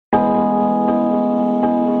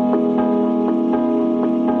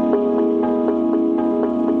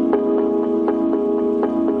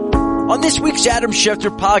On this week's Adam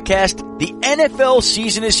Schefter podcast, the NFL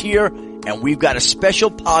season is here, and we've got a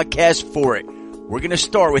special podcast for it. We're going to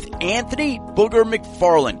start with Anthony Booger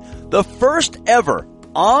McFarland, the first ever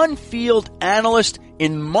on-field analyst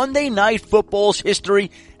in Monday Night Football's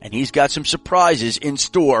history, and he's got some surprises in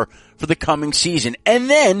store for the coming season. And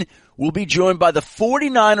then we'll be joined by the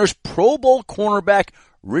 49ers Pro Bowl cornerback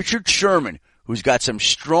Richard Sherman, who's got some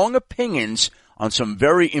strong opinions on some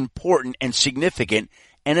very important and significant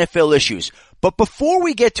NFL issues. But before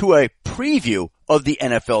we get to a preview of the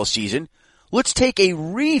NFL season, let's take a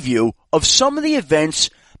review of some of the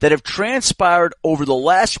events that have transpired over the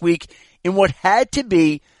last week in what had to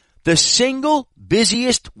be the single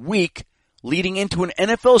busiest week leading into an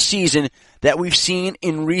NFL season that we've seen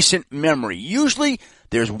in recent memory. Usually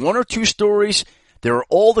there's one or two stories. There are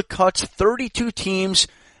all the cuts, 32 teams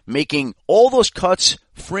making all those cuts,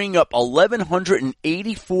 freeing up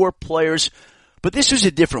 1,184 players. But this was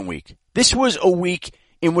a different week. This was a week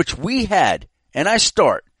in which we had, and I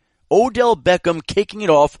start, Odell Beckham kicking it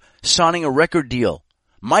off, signing a record deal.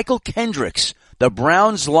 Michael Kendricks, the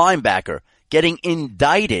Browns linebacker, getting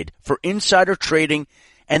indicted for insider trading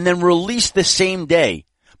and then released the same day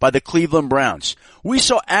by the Cleveland Browns. We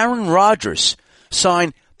saw Aaron Rodgers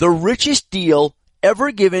sign the richest deal ever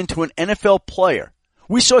given to an NFL player.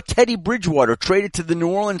 We saw Teddy Bridgewater traded to the New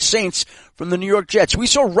Orleans Saints from the New York Jets. We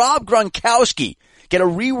saw Rob Gronkowski get a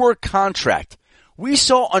rework contract. We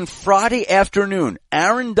saw on Friday afternoon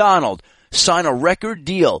Aaron Donald sign a record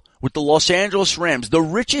deal with the Los Angeles Rams, the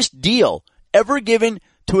richest deal ever given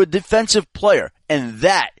to a defensive player. And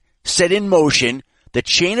that set in motion the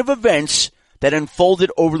chain of events that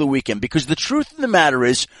unfolded over the weekend. Because the truth of the matter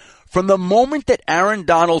is, from the moment that Aaron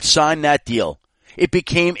Donald signed that deal, it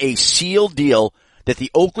became a sealed deal that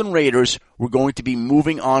the Oakland Raiders were going to be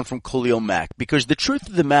moving on from Khalil Mack. Because the truth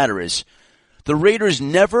of the matter is, the Raiders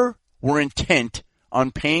never were intent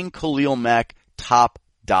on paying Khalil Mack top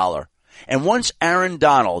dollar. And once Aaron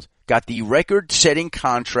Donald got the record-setting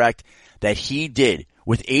contract that he did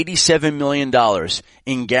with $87 million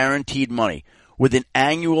in guaranteed money, with an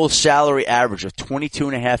annual salary average of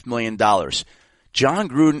 $22.5 million, John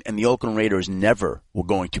Gruden and the Oakland Raiders never were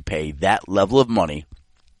going to pay that level of money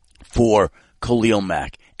for Khalil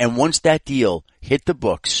Mack. And once that deal hit the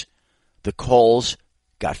books, the calls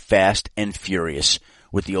got fast and furious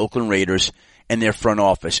with the Oakland Raiders and their front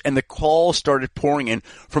office. And the calls started pouring in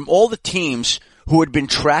from all the teams who had been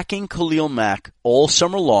tracking Khalil Mack all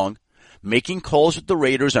summer long, making calls with the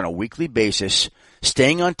Raiders on a weekly basis,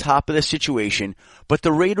 staying on top of the situation. But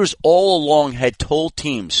the Raiders all along had told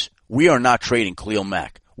teams, we are not trading Khalil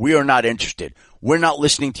Mack. We are not interested. We're not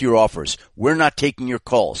listening to your offers. We're not taking your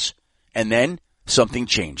calls. And then something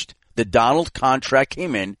changed. The Donald contract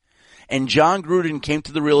came in, and John Gruden came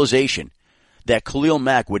to the realization that Khalil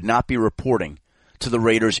Mack would not be reporting to the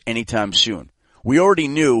Raiders anytime soon. We already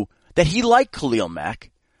knew that he liked Khalil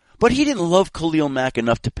Mack, but he didn't love Khalil Mack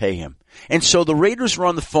enough to pay him. And so the Raiders were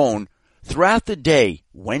on the phone throughout the day,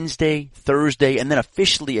 Wednesday, Thursday, and then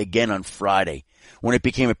officially again on Friday, when it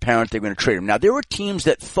became apparent they were going to trade him. Now, there were teams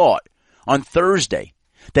that thought on Thursday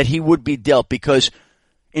that he would be dealt, because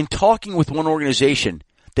in talking with one organization,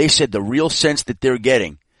 they said the real sense that they're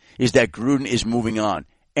getting is that Gruden is moving on.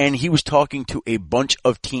 And he was talking to a bunch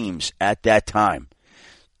of teams at that time,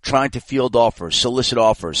 trying to field offers, solicit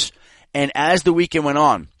offers. And as the weekend went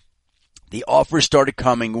on, the offers started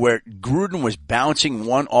coming where Gruden was bouncing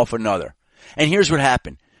one off another. And here's what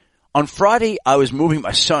happened. On Friday, I was moving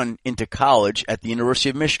my son into college at the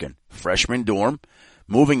University of Michigan, freshman dorm,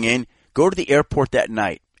 moving in, go to the airport that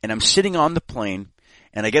night. And I'm sitting on the plane,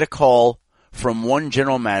 and I get a call from one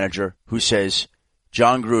general manager who says,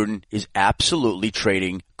 John Gruden is absolutely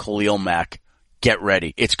trading Khalil Mack. Get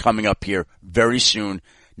ready. It's coming up here very soon,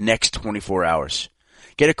 next 24 hours.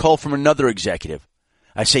 Get a call from another executive.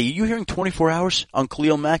 I say, are you hearing 24 hours on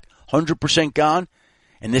Khalil Mack? 100% gone?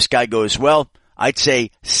 And this guy goes, well, I'd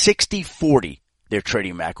say 60-40 they're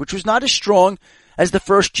trading Mack, which was not as strong as the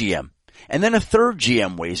first GM. And then a third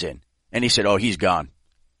GM weighs in, and he said, oh, he's gone.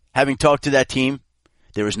 Having talked to that team,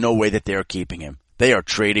 there is no way that they are keeping him. They are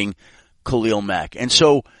trading Khalil Mack. And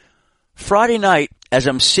so Friday night, as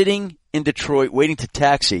I'm sitting in Detroit waiting to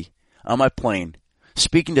taxi on my plane,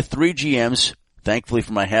 speaking to three GMs, thankfully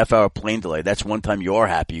for my half-hour plane delay. That's one time you are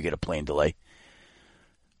happy you get a plane delay.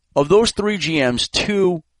 Of those three GMs,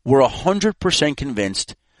 two were 100%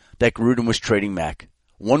 convinced that Gruden was trading Mack.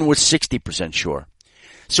 One was 60% sure.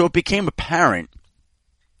 So it became apparent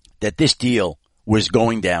that this deal was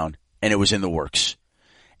going down and it was in the works.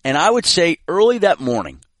 And I would say early that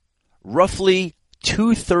morning, roughly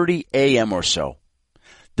 2:30 a.m. or so,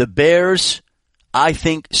 the Bears I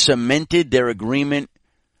think, cemented their agreement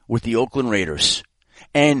with the Oakland Raiders.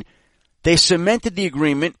 And they cemented the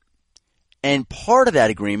agreement, and part of that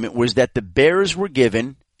agreement was that the Bears were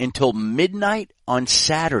given until midnight on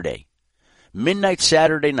Saturday. Midnight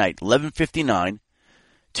Saturday night, 11:59,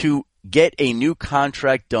 to get a new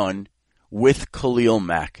contract done with Khalil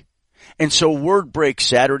Mack. And so word breaks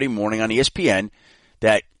Saturday morning on ESPN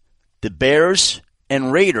that the Bears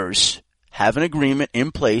and Raiders have an agreement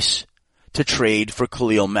in place to trade for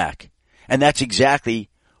Khalil Mack. And that's exactly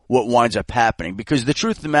what winds up happening, because the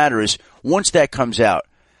truth of the matter is, once that comes out,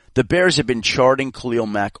 the Bears have been charting Khalil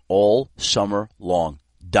Mack all summer long,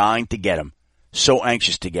 dying to get him, so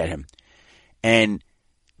anxious to get him. And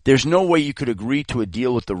there's no way you could agree to a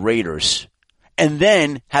deal with the Raiders and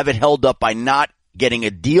then have it held up by not getting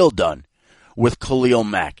a deal done with Khalil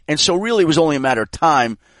Mack. And so really it was only a matter of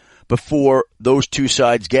time before those two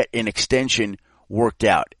sides get an extension worked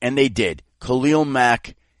out. And they did. Khalil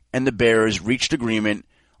Mack and the Bears reached agreement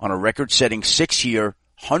on a record-setting 6-year,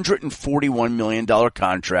 $141 million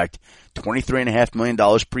contract, $23.5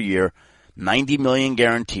 million per year, $90 million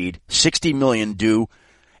guaranteed, $60 million due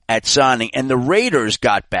at signing. And the Raiders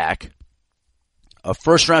got back a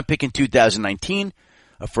first-round pick in 2019,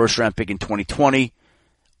 a first-round pick in 2020,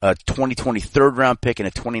 a 2020 third-round pick, and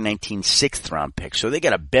a 2019 sixth-round pick. So they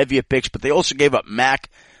got a bevy of picks, but they also gave up Mack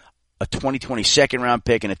a 2020 second-round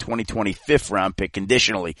pick and a 2020 fifth-round pick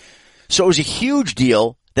conditionally. So it was a huge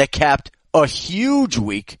deal that capped a huge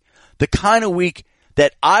week, the kind of week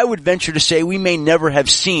that I would venture to say we may never have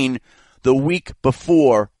seen the week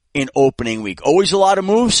before in opening week. Always a lot of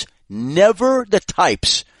moves, never the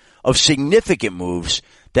types of significant moves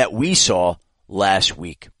that we saw last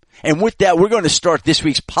week. And with that, we're going to start this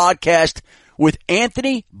week's podcast with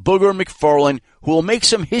Anthony Booger McFarland, who will make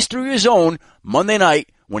some history of his own Monday night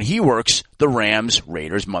when he works the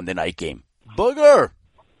Rams-Raiders Monday night game. Booger!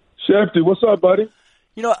 Schefter, what's up, buddy?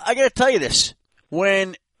 You know, I got to tell you this.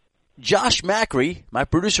 When Josh Macri, my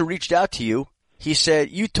producer, reached out to you, he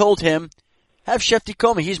said, you told him, have Schefter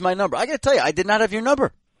call me. He's my number. I got to tell you, I did not have your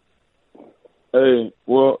number. Hey,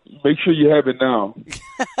 well, make sure you have it now.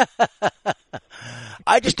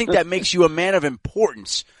 I just think that makes you a man of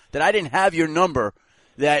importance, that I didn't have your number,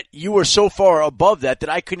 that you were so far above that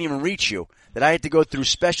I couldn't even reach you, that I had to go through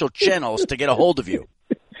special channels to get a hold of you.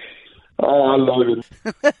 Oh, I love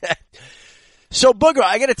it. So, Booger,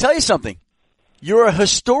 I got to tell you something. You're a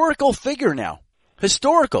historical figure now.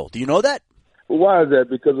 Historical. Do you know that? Why is that?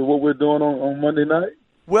 Because of what we're doing on Monday night?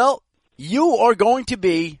 Well, you are going to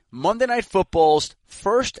be Monday Night Football's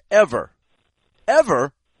first ever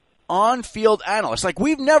on-field analyst. Like,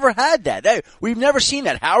 we've never had that. We've never seen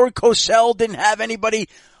that. Howard Cosell didn't have anybody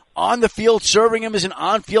on the field serving him as an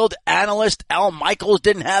on-field analyst. Al Michaels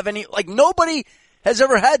didn't have any. Like, nobody has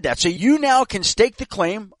ever had that. So you now can stake the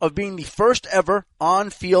claim of being the first ever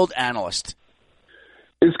on-field analyst.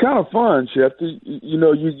 It's kind of fun, Schefter. You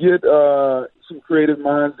know, you get some creative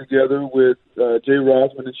minds together with Jay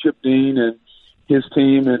Rossman and Chip Dean and his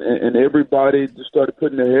team, and everybody just started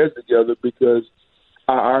putting their heads together, because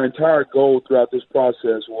our entire goal throughout this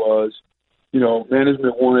process was, you know,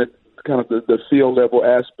 management wanted kind of the field level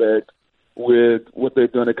aspect with what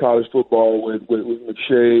they've done in college football with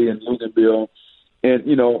McShay and Luganville. And,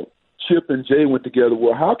 you know, Chip and Jay went together,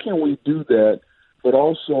 well, how can we do that, but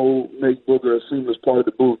also make Booger a seamless part of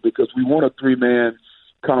the booth? Because we want a three-man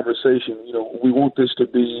conversation. You know, we want this to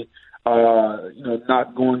be, you know,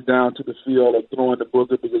 not going down to the field or throwing the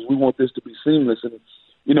Booger, because we want this to be seamless. And,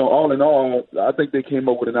 you know, all in all, I think they came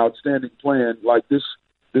up with an outstanding plan. Like this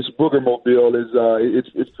Booger mobile is,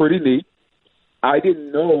 it's pretty neat. I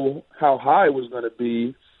didn't know how high it was going to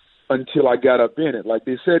be until I got up in it. Like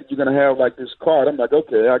they said, you're going to have like this cart. I'm like,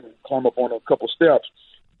 okay, I can climb up on a couple steps.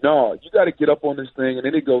 No, you got to get up on this thing, and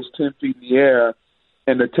then it goes 10 feet in the air,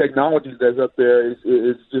 and the technology that's up there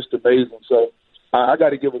is just amazing. So I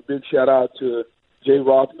got to give a big shout-out to Jay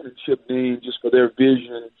Rothman and Chip Dean just for their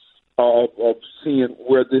vision of seeing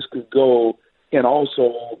where this could go, and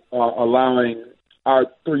also allowing our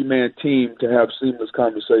three-man team to have seamless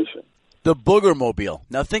conversation. The Booger Mobile.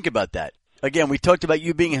 Now think about that. Again, we talked about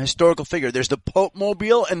you being a historical figure. There's the Pope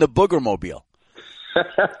Mobile and the Booger Mobile.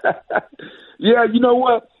 Yeah, you know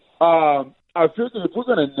what? I figured if we're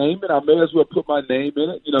going to name it, I may as well put my name in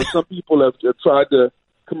it. You know, some people have tried to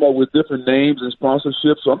come up with different names and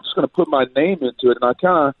sponsorships, so I'm just going to put my name into it. And I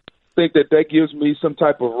kind of think that gives me some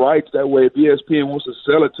type of rights. That way, if ESPN wants to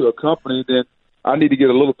sell it to a company, then I need to get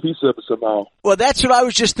a little piece of it somehow. Well, that's what I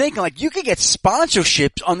was just thinking. Like, you could get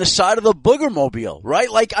sponsorships on the side of the Booger Mobile, right?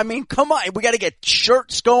 Like, I mean, come on. We got to get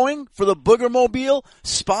shirts going for the Booger Mobile,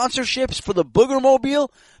 sponsorships for the Booger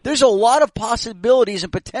Mobile. There's a lot of possibilities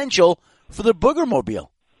and potential for the Booger Mobile.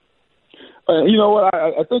 You know what?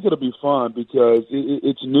 I think it'll be fun because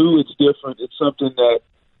it's new, it's different, it's something that,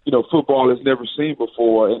 you know, football has never seen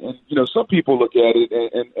before. And you know, some people look at it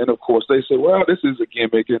and of course they say, well, this is a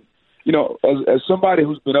gimmick. And, you know, as somebody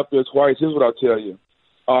who's been up there twice, here's what I'll tell you.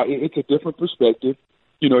 It's a different perspective,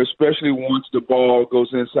 you know, especially once the ball goes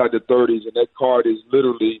inside the 30s and that card is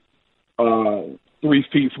literally 3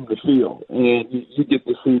 feet from the field. And you get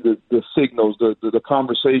to see the signals, the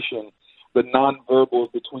conversation, the nonverbals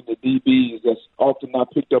between the DBs that's often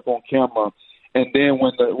not picked up on camera. And then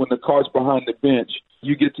when the card's behind the bench,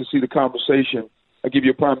 you get to see the conversation. I'll give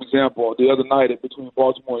you a prime example. The other night between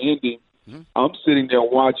Baltimore and Indy, I'm sitting there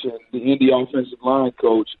watching the Indy offensive line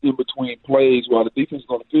coach in between plays while the defense is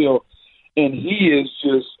on the field, and he is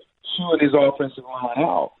just chewing his offensive line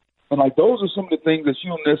out. And, like, those are some of the things that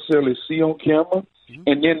you don't necessarily see on camera.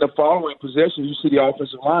 And then the following possession, you see the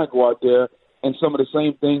offensive line go out there, and some of the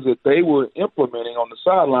same things that they were implementing on the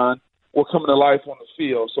sideline were coming to life on the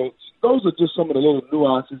field. So those are just some of the little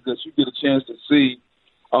nuances that you get a chance to see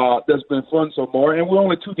that's been fun so far. And we're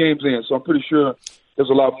only 2 games in, so I'm pretty sure there's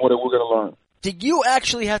a lot more that we're going to learn. Did you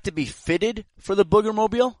actually have to be fitted for the Booger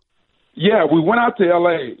Mobile? Yeah, we went out to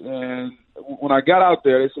L.A., and when I got out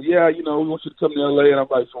there, they said, yeah, you know, we want you to come to L.A., and I'm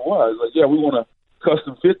like, for what? I was like, yeah, we want to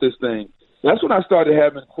custom fit this thing. That's when I started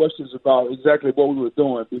having questions about exactly what we were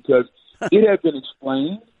doing because it had been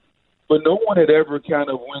explained, but no one had ever kind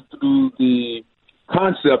of went through the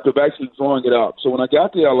concept of actually drawing it up. So when I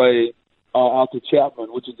got to L.A., out to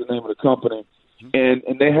Chapman, which is the name of the company, and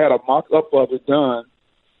they had a mock-up of it done,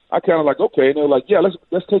 I kind of like, okay. And they were like, yeah,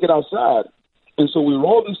 let's take it outside. And so we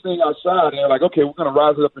rolled this thing outside, and they're like, okay, we're going to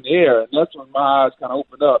rise it up in the air. And that's when my eyes kind of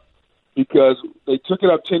opened up because they took it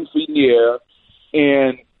up 10 feet in the air,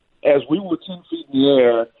 and as we were 10 feet in the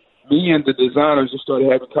air, me and the designers just started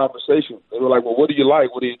having conversations. They were like, well, what do you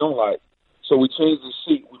like? What do you don't like? So we changed the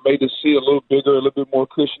seat. We made the seat a little bigger, a little bit more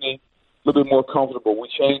cushiony, a little bit more comfortable. We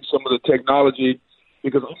changed some of the technology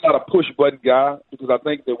because I'm not a push-button guy because I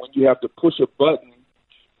think that when you have to push a button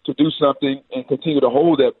to do something and continue to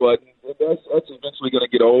hold that button, that's eventually going to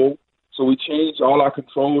get old. So we changed all our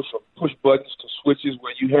controls from push buttons to switches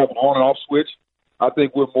where you have an on and off switch. I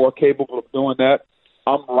think we're more capable of doing that.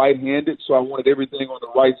 I'm right-handed, so I wanted everything on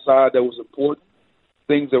the right side that was important.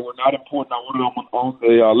 Things that were not important, I wanted them on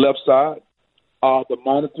the left side. The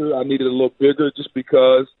monitor, I needed a little bigger just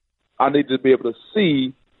because I needed to be able to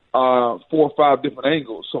see 4 or 5 different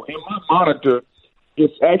angles. So in my monitor,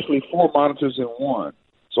 it's actually 4 monitors in one.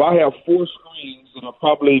 So I have 4 screens that are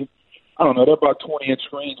probably, I don't know, they're about 20-inch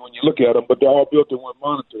screens when you look at them, but they're all built in one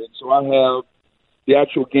monitor. And so I have the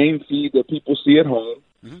actual game feed that people see at home.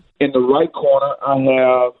 In the right corner, I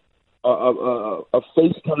have a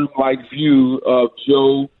FaceTime-like view of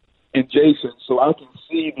Joe and Jason, so I can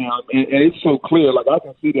see them, and it's so clear. Like, I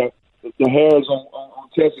can see the hairs on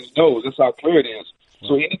Tess's nose. That's how clear it is.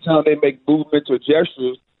 So anytime they make movements or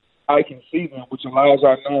gestures, I can see them, which allows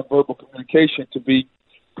our nonverbal communication to be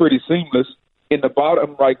pretty seamless. In the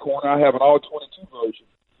bottom right corner, I have an all-22 version.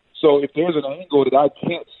 So if there's an angle that I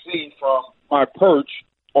can't see from my perch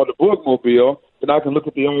on the Boogmobile, then I can look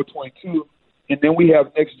at the all-22. And then we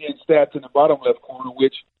have next-gen stats in the bottom left corner,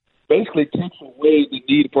 which basically takes away the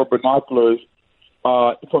need for binoculars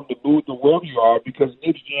from the booth or wherever you are, because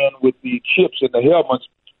next-gen with the chips and the helmets,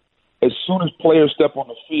 as soon as players step on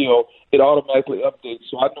the field, it automatically updates.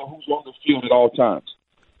 So I know who's on the field at all times.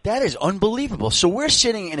 That is unbelievable. So we're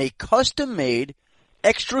sitting in a custom-made,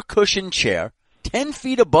 extra cushion chair, 10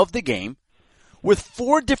 feet above the game, with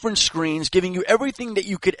 4 different screens giving you everything that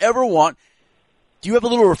you could ever want. Do you have a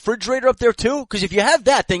little refrigerator up there too? Because if you have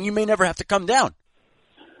that, then you may never have to come down.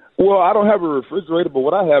 Well, I don't have a refrigerator, but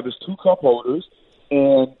what I have is 2 cup holders,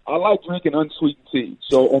 and I like drinking unsweetened tea.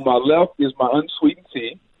 So on my left is my unsweetened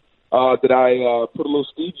tea that I put a little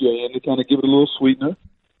stevia in to kind of give it a little sweetener.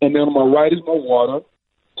 And then on my right is my water.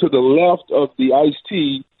 To the left of the iced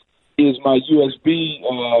tea is my USB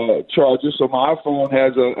charger. So my iPhone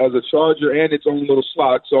has a charger and its own little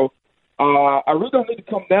slot. So I really don't need to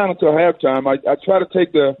come down until halftime. I try to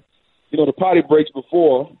take the potty breaks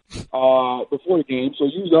before the game. So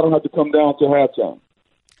usually I don't have to come down until halftime.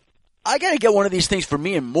 I got to get one of these things for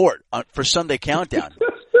me and Mort for Sunday Countdown.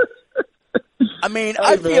 I mean,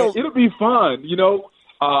 I feel it'll be fun.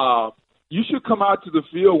 You should come out to the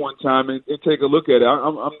field one time and take a look at it.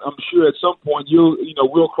 I'm sure at some point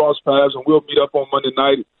we'll cross paths and we'll meet up on Monday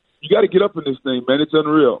night you got to get up in this thing, man. It's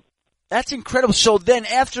unreal. That's incredible. So then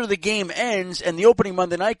after the game ends and the opening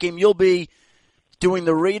Monday night game, you'll be doing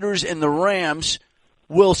the Raiders and the Rams.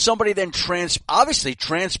 Will somebody then obviously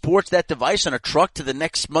transports that device on a truck to the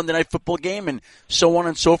next Monday Night Football game and so on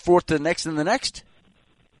and so forth to the next and the next?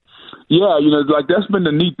 Yeah, like that's been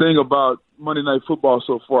the neat thing about Monday Night Football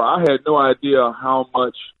so far. I had no idea how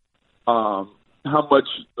much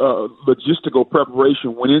logistical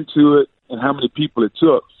preparation went into it and how many people it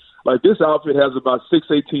took. Like this outfit has about 6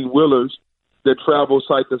 18-wheelers that travel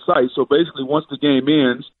site to site. So basically once the game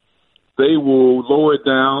ends, they will lower it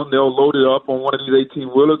down, they'll load it up on one of these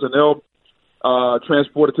 18-wheelers, and they'll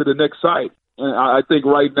transport it to the next site. And I think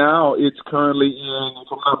right now it's currently in,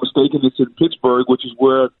 if I'm not mistaken, it's in Pittsburgh, which is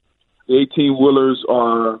where the 18-wheelers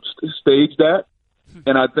are staged at.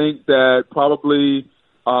 And I think that probably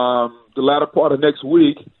the latter part of next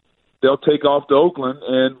week, they'll take off to Oakland,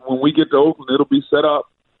 and when we get to Oakland, it'll be set up.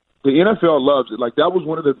 The NFL loves it. Like, that was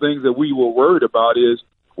one of the things that we were worried about is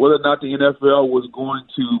whether or not the NFL was going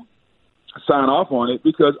to sign off on it,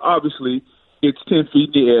 because obviously it's 10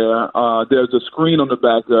 feet in the air. There's a screen on the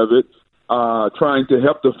back of it trying to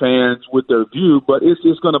help the fans with their view, but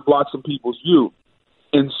it's going to block some people's view.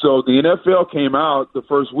 And so the NFL came out the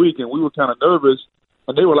first week, and we were kind of nervous,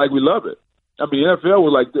 and they were like, we love it. I mean, the NFL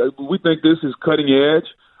was like, we think this is cutting edge.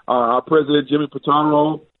 Our president, Jimmy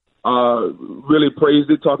Pitaro, really praised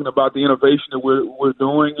it, talking about the innovation that we're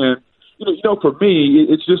doing. And, for me,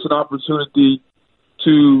 it's just an opportunity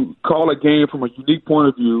to call a game from a unique point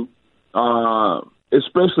of view,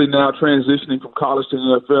 especially now transitioning from college to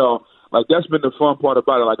the NFL. Like, that's been the fun part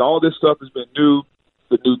about it. Like, all this stuff has been new,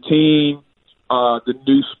 the new team, the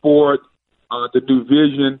new sport, the new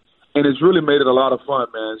vision, and it's really made it a lot of fun,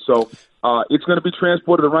 man. So it's going to be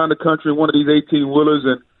transported around the country in one of these 18-wheelers,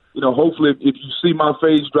 and, hopefully if you see my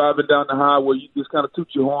face driving down the highway, you just kind of toot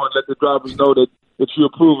your horn, let the drivers know that you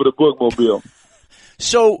approve of the Boogmobile.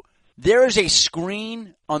 So there is a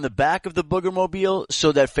screen on the back of the Boogermobile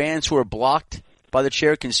so that fans who are blocked by the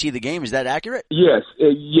chair can see the game. Is that accurate? Yes.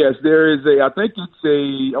 There is I think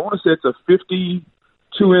I want to say it's a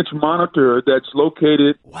 52-inch monitor that's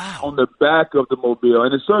located on the back of the mobile,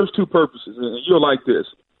 and it serves two purposes, and you'll like this.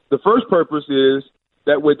 The first purpose is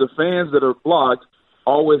that way the fans that are blocked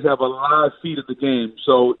always have a live feed of the game.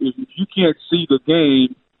 So if you can't see the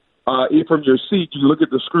game from your seat, you look at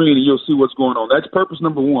the screen and you'll see what's going on. That's purpose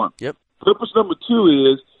number one. Yep. Purpose number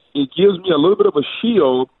two is it gives me a little bit of a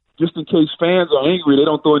shield just in case fans are angry. They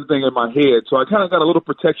don't throw anything at my head. So I kind of got a little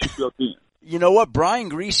protection built in. You know what? Brian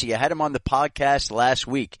Greasy, I had him on the podcast last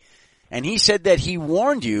week, and he said that he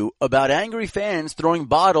warned you about angry fans throwing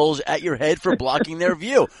bottles at your head for blocking their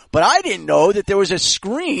view. But I didn't know that there was a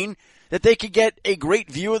screen that they could get a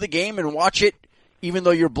great view of the game and watch it even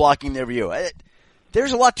though you're blocking their view.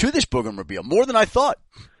 There's a lot to this Boogermobile, more than I thought.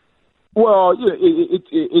 Well,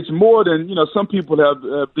 it's more than, some people have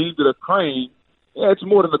deemed it a crane. Yeah, it's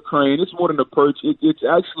more than a crane. It's more than a perch. It's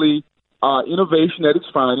actually innovation at its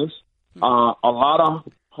finest. A lot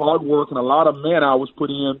of hard work and a lot of man hours put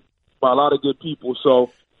in by a lot of good people.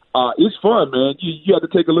 So it's fun, man. You have to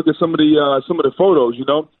take a look at some of the photos.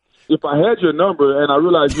 If I had your number and I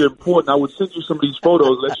realized you're important, I would send you some of these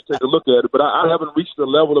photos, let you take a look at it. But I haven't reached the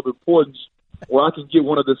level of importance where I can get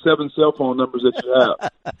one of the 7 cell phone numbers that you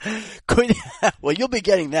have. Well, you'll be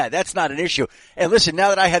getting that. That's not an issue. And listen, now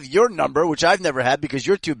that I have your number, which I've never had because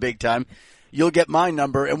you're too big time, you'll get my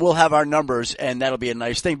number and we'll have our numbers, and that'll be a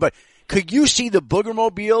nice thing. But could you see the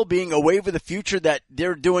Boogermobile being a wave of the future, that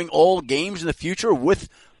they're doing all games in the future with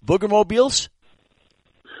Boogermobiles?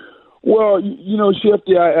 Well,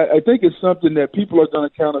 Schefter, I think it's something that people are going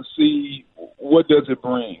to kind of see, what does it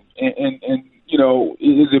bring? And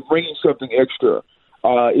is it bringing something extra?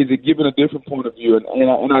 Is it giving a different point of view?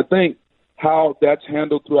 And I think how that's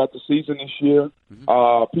handled throughout the season this year,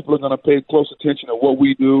 people are going to pay close attention to what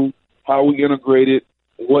we do, how we integrate it,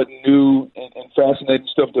 what new and fascinating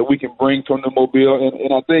stuff that we can bring from the mobile.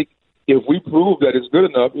 And I think if we prove that it's good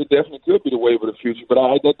enough, it definitely could be the wave of the future. But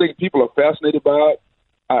I think people are fascinated by it.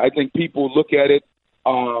 I think people look at it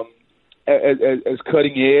as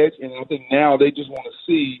cutting edge, and I think now they just want to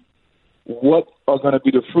see what are going to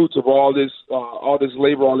be the fruits of all this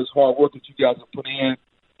labor, all this hard work that you guys have put in,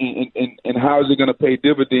 and how is it going to pay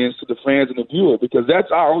dividends to the fans and the viewer? Because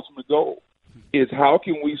that's our ultimate goal, is how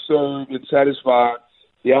can we serve and satisfy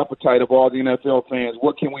the appetite of all the NFL fans?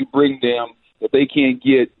 What can we bring them that they can't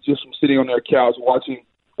get just from sitting on their couch watching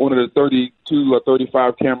one of the 32 or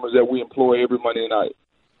 35 cameras that we employ every Monday night?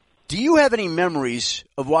 Do you have any memories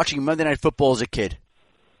of watching Monday Night Football as a kid?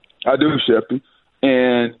 I do, Schefter.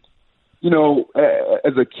 And,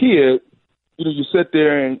 as a kid, you sit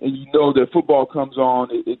there and you know that football comes on.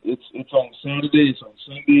 It's on Saturday, it's on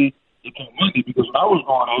Sunday, it's on Monday. Because when I was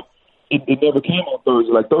growing up, it never came on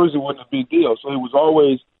Thursday. Like Thursday wasn't a big deal, so it was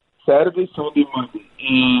always Saturday, Sunday, Monday.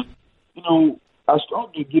 And I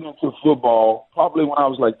started to get into football probably when I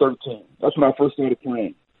was like 13. That's when I first started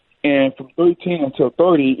playing. And from 13 until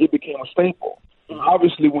 30, it became a staple. And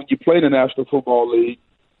obviously, when you play in the National Football League,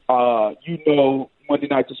 Monday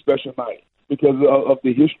night's a special night because of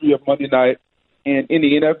the history of Monday night. And in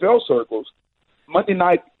the NFL circles, Monday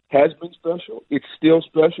night has been special. It's still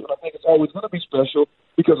special. And I think it's always going to be special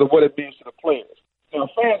because of what it means to the players. Now,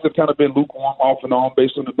 fans have kind of been lukewarm off and on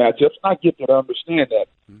based on the matchups, and I get that. I understand that.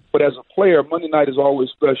 But as a player, Monday night is always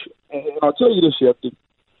special. And I'll tell you this, Schefter,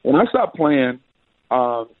 when I stopped playing,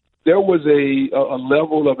 there was a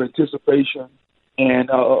level of anticipation and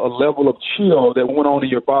a level of chill that went on in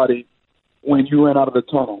your body when you ran out of the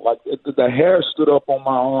tunnel. Like the hair stood up on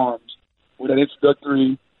my arms when that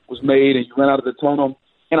introductory was made and you ran out of the tunnel,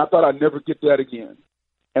 and I thought I'd never get that again.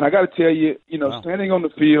 And I got to tell you, wow. Standing on the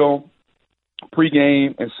field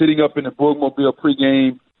pregame and sitting up in the boogmobile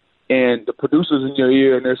pregame and the producers in your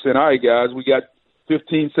ear and they're saying, all right, guys, we got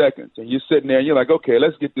 15 seconds. And you're sitting there and you're like, okay,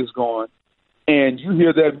 let's get this going. And you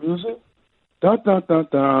hear that music, dun, dun, dun,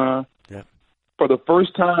 dun. Yeah. For the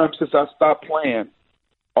first time since I stopped playing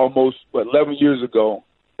almost 11 years ago,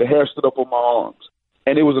 the hair stood up on my arms.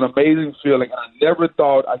 And it was an amazing feeling. And I never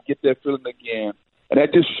thought I'd get that feeling again. And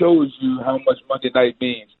that just shows you how much Monday night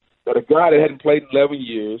means. That a guy that hadn't played in 11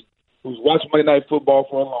 years, who's watched Monday Night Football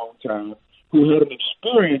for a long time, who had an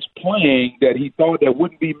experience playing that he thought that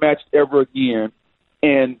wouldn't be matched ever again.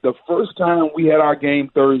 And the first time we had our game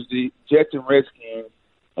Thursday, Jets and Redskins,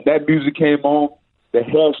 and that music came on, the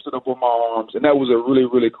hair stood up on my arms, and that was a really,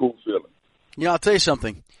 really cool feeling. I'll tell you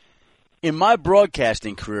something. In my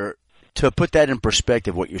broadcasting career, to put that in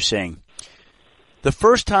perspective, what you're saying, the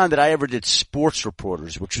first time that I ever did Sports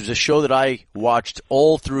Reporters, which was a show that I watched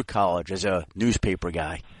all through college as a newspaper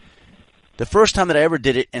guy, the first time that I ever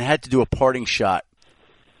did it and had to do a parting shot,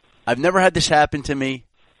 I've never had this happen to me,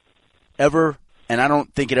 ever, and I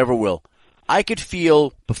don't think it ever will. I could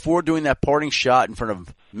feel, before doing that parting shot in front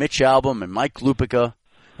of Mitch Albom and Mike Lupica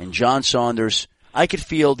and John Saunders, I could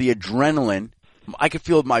feel the adrenaline, I could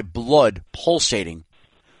feel my blood pulsating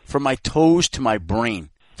from my toes to my brain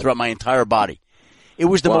throughout my entire body. It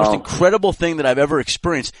was the most incredible thing that I've ever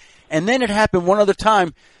experienced. And then it happened one other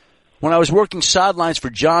time when I was working sidelines for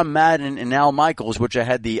John Madden and Al Michaels, which I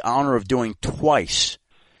had the honor of doing twice.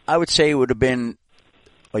 I would say it would have been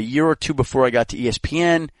a year or two before I got to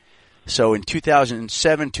ESPN. So in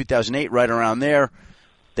 2007, 2008, right around there,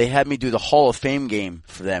 they had me do the Hall of Fame game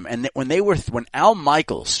for them. And when Al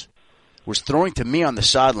Michaels was throwing to me on the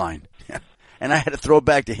sideline, and I had to throw it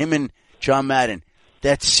back to him and John Madden,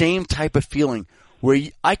 that same type of feeling where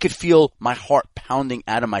I could feel my heart pounding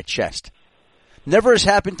out of my chest. Never has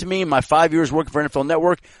happened to me in my 5 years working for NFL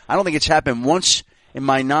Network. I don't think it's happened once in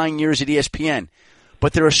my 9 years at ESPN.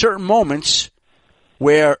 But there are certain moments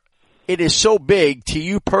where it is so big to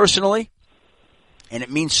you personally, and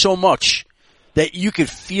it means so much that you could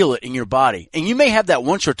feel it in your body. And you may have that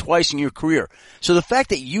once or twice in your career. So the fact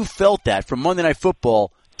that you felt that from Monday Night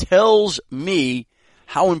Football tells me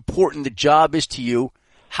how important the job is to you,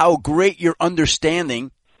 how great your understanding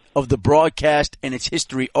of the broadcast and its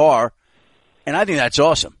history are. And I think that's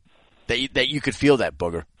awesome that you could feel that,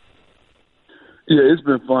 Booger. Yeah, it's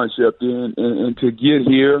been fun, Schefter, and to get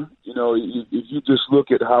here, if you just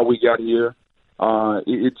look at how we got here,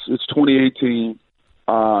 it's 2018.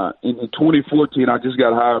 In 2014, I just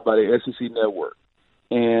got hired by the SEC Network,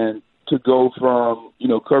 and to go from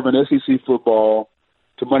covering SEC football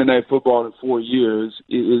to Monday Night Football in 4 years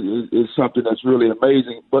is something that's really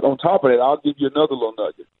amazing. But on top of that, I'll give you another little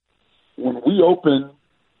nugget. When we opened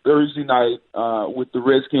Thursday night with the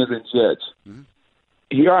Redskins and Jets,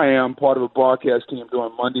 here I am, part of a broadcast team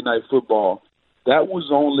doing Monday Night Football. That was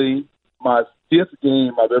only my 5th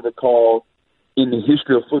game I've ever called in the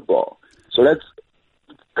history of football. So that's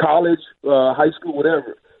college, high school,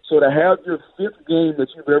 whatever. So to have your 5th game that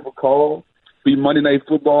you've ever called be Monday Night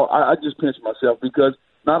Football, I just pinch myself because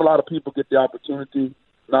not a lot of people get the opportunity.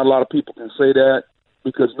 Not a lot of people can say that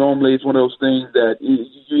because normally it's one of those things that you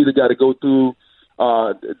either got to go through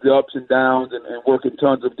the ups and downs and work in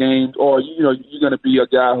tons of games, or you're going to be a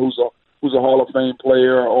guy who's a Hall of Fame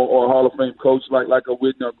player or a Hall of Fame coach like a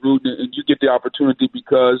Whitten or Gruden, and you get the opportunity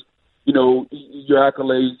because your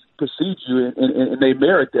accolades precede you and they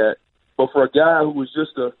merit that. But for a guy who was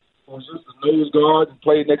just a nose guard and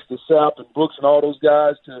played next to Sapp and Brooks and all those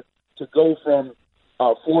guys to go from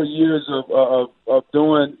 4 years of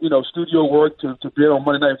doing, studio work to be on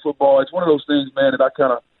Monday Night Football. It's one of those things, man, that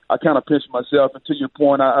I kind of pinch myself. And to your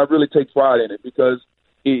point, I really take pride in it because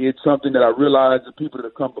it's something that I realize the people that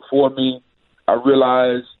have come before me, I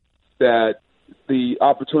realize that the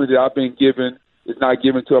opportunity that I've been given is not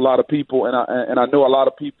given to a lot of people, and I know a lot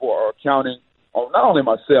of people are counting on not only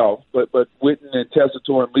myself, but Witten and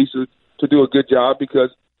Tessitore and Lisa to do a good job because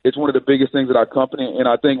it's one of the biggest things at our company. And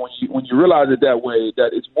I think when you realize it that way, that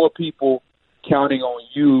it's more people counting on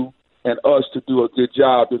you and us to do a good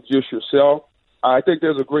job than just yourself, I think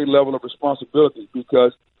there's a great level of responsibility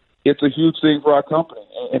because it's a huge thing for our company.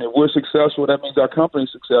 And if we're successful, that means our company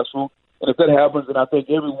is successful. And if that happens, then I think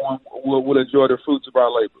everyone will enjoy the fruits of our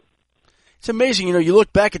labor. It's amazing. You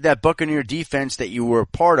look back at that Buccaneer defense that you were a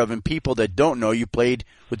part of, and people that don't know, you played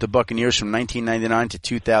with the Buccaneers from 1999 to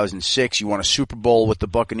 2006. You won a Super Bowl with the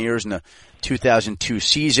Buccaneers in the 2002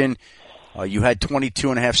 season. You had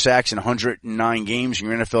 22.5 sacks in 109 games in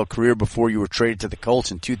your NFL career before you were traded to the Colts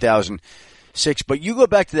in 2006. But you go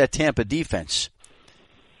back to that Tampa defense.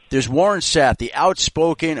 There's Warren Sapp, the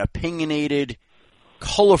outspoken, opinionated,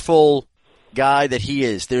 colorful guy that he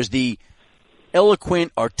is. There's the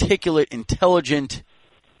eloquent, articulate, intelligent,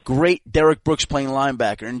 great Derek Brooks playing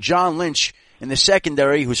linebacker. And John Lynch in the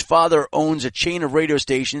secondary, whose father owns a chain of radio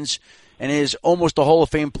stations and is almost a Hall of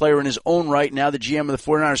Fame player in his own right, now the GM of the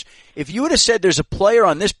 49ers. If you would have said there's a player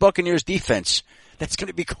on this Buccaneers defense that's going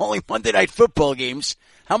to be calling Monday Night Football games,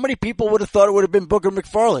 how many people would have thought it would have been Booger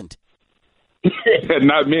McFarland?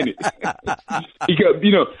 Not many, because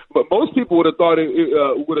but most people would have thought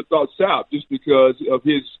Sapp just because of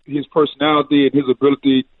his personality and his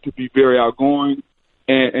ability to be very outgoing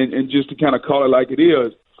and just to kind of call it like it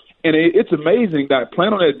is. And it's amazing that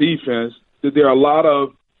playing on that defense, that there are a lot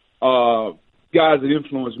of guys that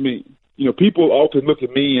influence me. People often look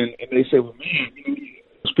at me and they say, "Well, man, you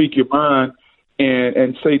speak your mind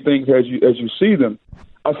and say things as you see them."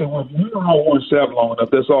 I said, "Well, you don't know Warren Sapp long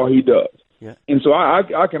enough. That's all he does." Yeah. And so I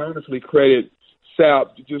can honestly credit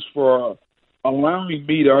Sapp just for allowing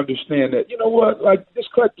me to understand that,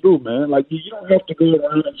 just cut through, man. Like, you don't have to go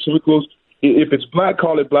around in circles. If it's black,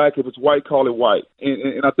 call it black. If it's white, call it white.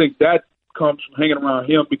 And I think that comes from hanging around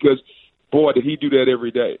him because, boy, did he do that every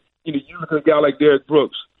day. You look at a guy like Derek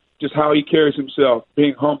Brooks, just how he carries himself,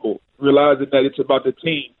 being humble, realizing that it's about the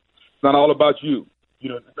team. It's not all about you.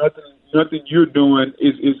 Nothing you're doing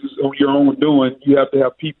is on your own doing. You have to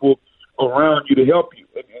have people around you to help you.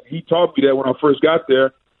 And he taught me that when I first got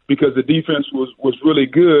there because the defense was really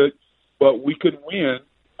good, but we couldn't win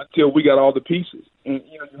until we got all the pieces. And,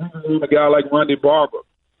 a guy like Ronde Barber,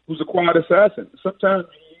 who's a quiet assassin. Sometimes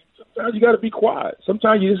you got to be quiet.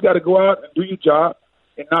 Sometimes you just got to go out and do your job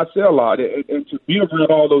and not say a lot. And to be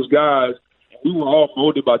around all those guys, we were all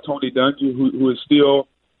molded by Tony Dungy, who is still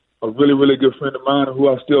a really, really good friend of mine and who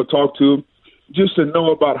I still talk to, just to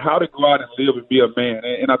know about how to go out and live and be a man.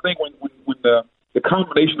 And I think when the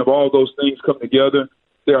combination of all those things come together,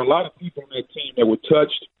 there are a lot of people on that team that were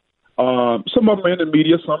touched. Some of them are in the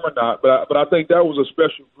media, some are not. But I think that was a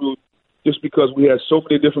special group just because we had so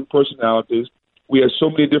many different personalities. We had so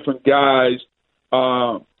many different guys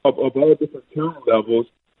of all different talent levels.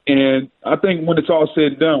 And I think when it's all said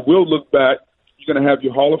and done, we'll look back. You're going to have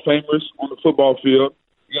your Hall of Famers on the football field.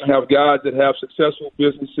 You're going to have guys that have successful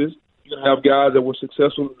businesses. You're going to have guys that were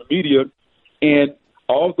successful in the media. And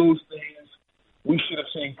all those things we should have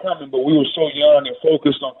seen coming, but we were so young and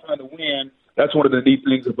focused on trying to win. That's one of the neat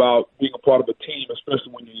things about being a part of a team,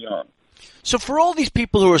 especially when you're young. So for all these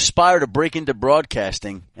people who aspire to break into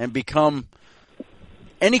broadcasting and become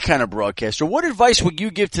any kind of broadcaster, what advice would you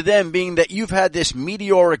give to them, being that you've had this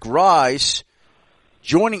meteoric rise,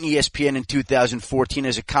 joining ESPN in 2014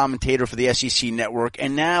 as a commentator for the SEC network,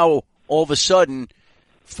 and now all of a sudden,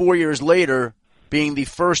 4 years later, being the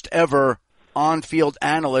first ever on-field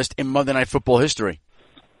analyst in Monday Night Football history?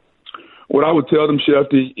 What I would tell them,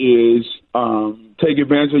 Schefter, is take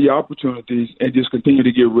advantage of your opportunities and just continue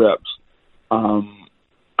to get reps.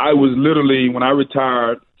 I was literally, when I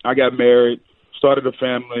retired, I got married, started a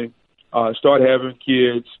family, started having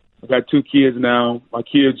kids. I got 2 kids now. My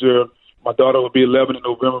daughter will be 11 in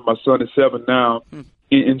November. My son is 7 now.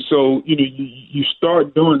 And so, you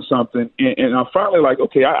start doing something. And I'm finally like,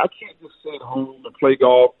 okay, I can't just sit at home and play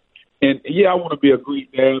golf. And, yeah, I want to be a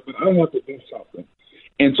great dad, but I want to do something.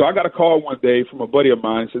 And so I got a call one day from a buddy of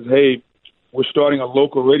mine and says, hey, we're starting a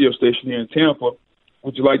local radio station here in Tampa.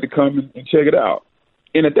 Would you like to come and check it out?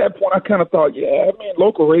 And at that point, I kind of thought, yeah, man,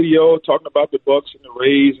 local radio, talking about the Bucks and the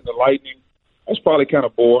Rays and the Lightning, that's probably kind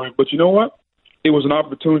of boring. But you know what? It was an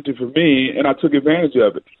opportunity for me, and I took advantage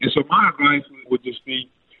of it. And so my advice would just be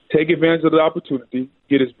take advantage of the opportunity,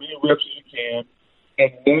 get as many reps as you can,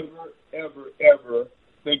 and never, ever, ever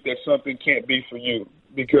think that something can't be for you.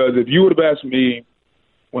 Because if you would have asked me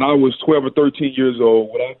when I was 12 or 13 years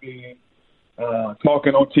old, would I be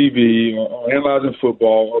talking on TV or analyzing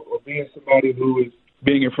football or being somebody who is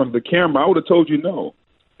being in front of the camera, I would have told you no.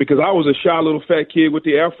 Because I was a shy little fat kid with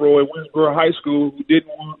the afro at Winsboro High School who didn't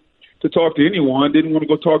want to talk to anyone, didn't want to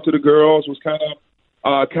go talk to the girls, was kind of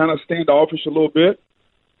standoffish a little bit.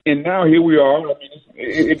 And now here we are. I mean,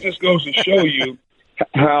 it just goes to show you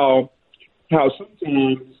how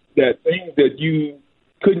sometimes that things that you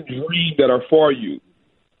couldn't dream that are for you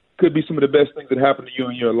could be some of the best things that happen to you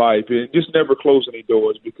in your life. And just never close any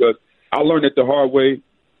doors, because I learned it the hard way,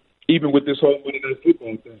 even with this whole Monday Night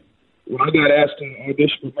Football thing. When I got asked to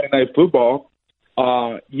audition for Monday Night Football,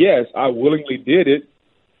 yes, I willingly did it.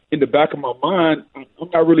 In the back of my mind, I'm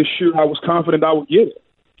not really sure I was confident I would get it.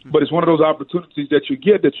 But it's one of those opportunities that you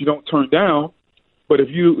get that you don't turn down. But if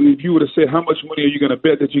you would have said, how much money are you going to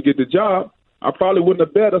bet that you get the job, I probably wouldn't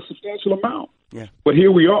have bet a substantial amount. Yeah. But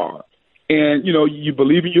here we are. And, you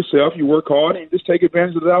believe in yourself, you work hard, and just take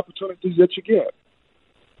advantage of the opportunities that you get.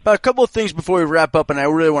 A couple of things before we wrap up, and I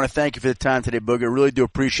really want to thank you for the time today, Booger. I really do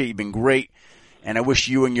appreciate you. You've been great, and I wish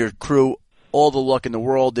you and your crew all the luck in the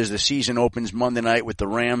world as the season opens Monday night with the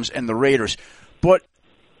Rams and the Raiders. But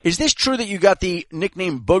is this true that you got the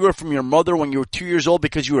nickname Booger from your mother when you were 2 years old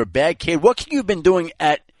because you were a bad kid? What can you have been doing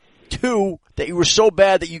at 2 that you were so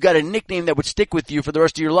bad that you got a nickname that would stick with you for the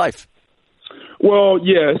rest of your life? Well,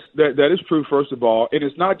 yes, that is true, first of all. And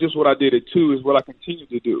it's not just what I did at 2, it's what I continue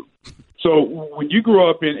to do. So when you grow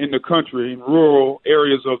up in the country, in rural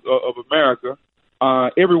areas of America,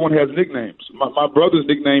 everyone has nicknames. My brother's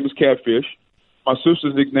nickname is Catfish. My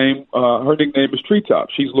sister's nickname, her nickname is Treetop.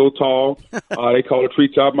 She's a little tall. They call her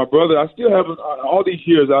Treetop. My brother, I still haven't, all these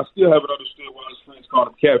years, I still haven't understood why his friends call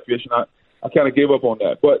him Catfish, and I kind of gave up on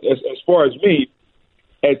that. But as far as me,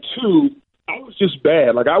 at 2, I was just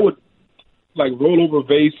bad. Like, I would, roll over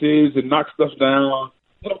vases and knock stuff down.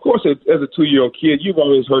 And, of course, as a 2-year-old kid, you've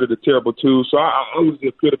always heard of the terrible 2, so I was the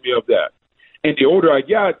epitome of that. And the older I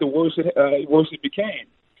got, the worse it became.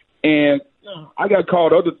 And I got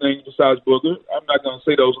called other things besides Booger. I'm not going to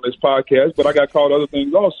say those on this podcast, but I got called other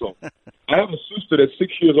things also. I have a sister that's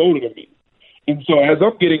 6 years older than me. And so as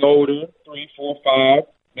I'm getting older, 3, 4, 5,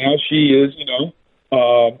 now she is,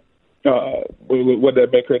 what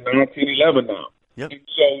that make her, 19, 11 now. Yep. And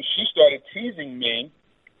so she started teasing me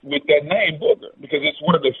with that name, Booger, because it's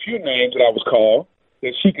one of the few names that I was called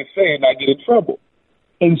that she could say and not get in trouble.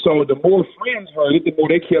 And so the more friends heard it, the more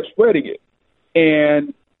they kept spreading it.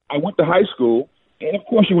 And I went to high school, and of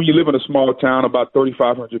course, when you live in a small town, about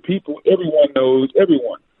 3,500 people, everyone knows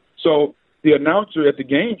everyone. So the announcer at the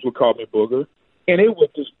games would call me Booger, and it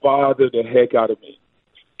would just bother the heck out of me.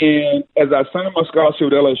 And as I signed my scholarship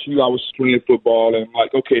with LSU, I was playing football, and I'm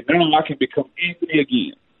like, okay, now I can become Anthony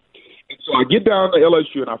again. And so I get down to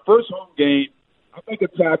LSU, and our first home game, I make a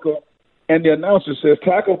tackle, and the announcer says,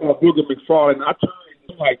 tackle by Booger McFarland. And I turn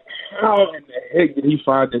and I'm like, how in the heck did he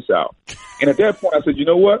find this out? And at that point, I said, you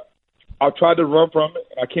know what? I tried to run from it,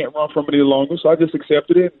 and I can't run from it any longer, so I just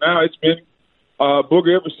accepted it. Now it's been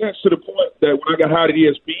Booger ever since, to the point that when I got hired at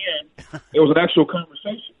ESPN, it was an actual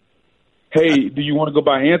conversation. Hey, do you want to go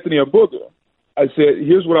by Anthony or Booger? I said,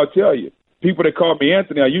 here's what I'll tell you. People that call me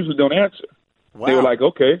Anthony, I usually don't answer. Wow. They were like,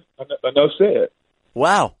 okay, enough said.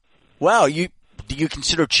 Wow. Do you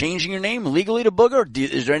consider changing your name legally to Booger?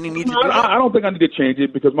 Is there any need to do that? I don't think I need to change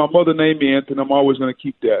it because my mother named me Anthony. I'm always going to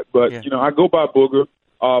keep that. But, I go by Booger.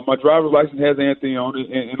 My driver's license has Anthony on it,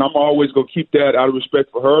 and I'm always going to keep that out of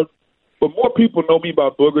respect for her. But more people know me by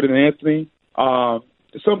Booger than Anthony.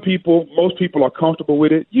 Most people are comfortable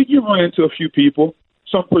with it. You run into a few people,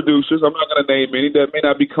 some producers, I'm not going to name any, that may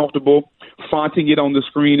not be comfortable fonting it on the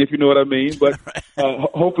screen, if you know what I mean. But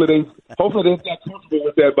hopefully they've got comfortable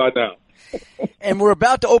with that by now. And we're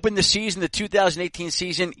about to open the season, the 2018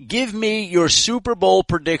 season. Give me your Super Bowl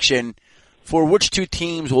prediction for which 2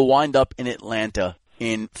 teams will wind up in Atlanta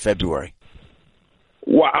in February.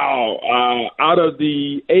 Wow. Out of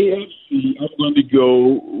the AFC, I'm going to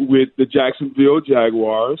go with the Jacksonville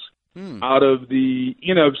Jaguars. Out of the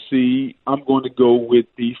NFC, I'm going to go with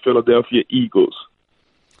the Philadelphia Eagles.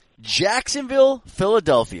 Jacksonville,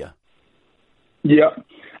 Philadelphia. Yeah.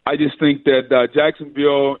 I just think that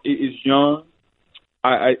Jacksonville is young.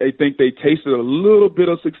 I think they tasted a little bit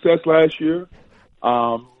of success last year.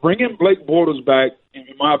 Bringing Blake Bortles back, in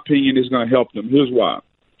my opinion, is going to help them. Here's why.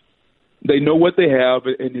 They know what they have,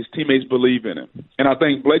 and his teammates believe in him. And I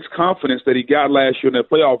think Blake's confidence that he got last year in that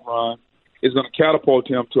playoff run is going to catapult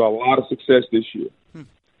him to a lot of success this year.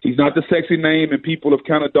 He's not the sexy name, and people have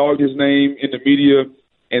kind of dogged his name in the media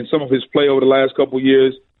and some of his play over the last couple of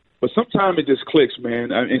years. But sometimes it just clicks,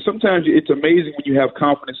 man. And sometimes it's amazing when you have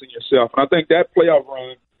confidence in yourself. And I think that playoff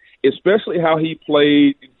run, especially how he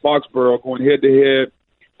played in Foxborough going head-to-head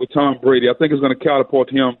with Tom Brady, I think is going to catapult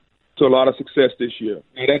him to a lot of success this year.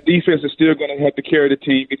 Now, that defense is still going to have to carry the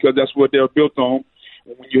team because that's what they're built on.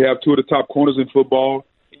 When you have two of the top corners in football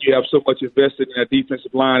and you have so much invested in that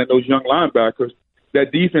defensive line and those young linebackers,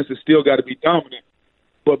 that defense has still got to be dominant.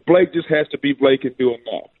 But Blake just has to be Blake and do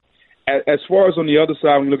enough. As far as on the other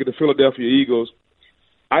side, when you look at the Philadelphia Eagles,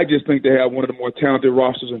 I just think they have one of the more talented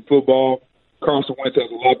rosters in football. Carson Wentz has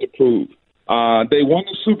a lot to prove. They won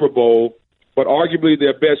the Super Bowl, but arguably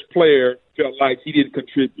their best player felt like he didn't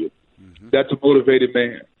contribute. Mm-hmm. That's a motivated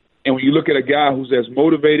man. And when you look at a guy who's as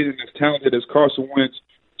motivated and as talented as Carson Wentz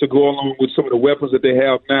to go along with some of the weapons that they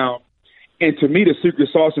have now, and to me, the secret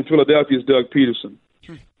sauce in Philadelphia is Doug Peterson.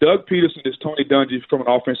 Doug Peterson is Tony Dungy from an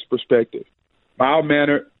offensive perspective.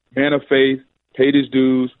 Mild-mannered, man of faith, paid his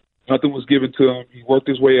dues. Nothing was given to him. He worked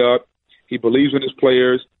his way up. He believes in his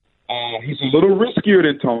players. He's a little riskier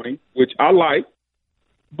than Tony, which I like,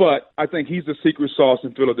 but I think he's the secret sauce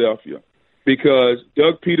in Philadelphia because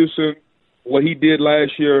Doug Peterson, what he did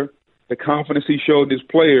last year, the confidence he showed in his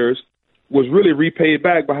players was really repaid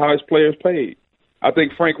back by how his players played. I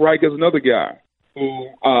think Frank Reich is another guy who,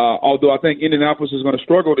 although I think Indianapolis is going to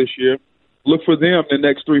struggle this year, look for them in the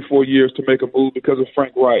next 3-4 years to make a move because of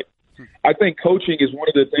Frank Reich. I think coaching is one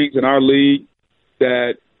of the things in our league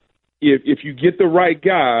that if you get the right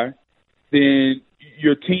guy, then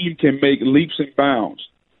your team can make leaps and bounds.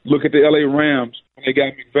 Look at the L.A. Rams when they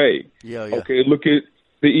got McVay. Yeah. Okay, look at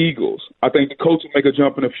the Eagles. I think the coach will make a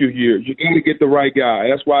jump in a few years. You got to get the right guy.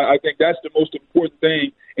 That's why I think that's the most important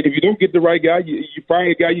thing. And if you don't get the right guy, you fire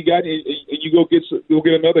a guy you got, and you go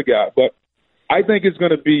get another guy. But I think it's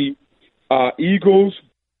going to be Eagles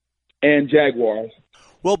and Jaguars.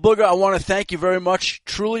 Well, Booger, I want to thank you very much.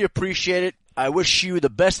 Truly appreciate it. I wish you the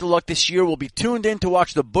best of luck this year. We'll be tuned in to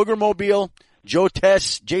watch the Booger Mobile, Joe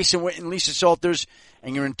Tess, Jason Witten, Lisa Salters,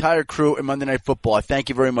 and your entire crew in Monday Night Football. I thank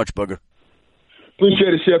you very much, Booger.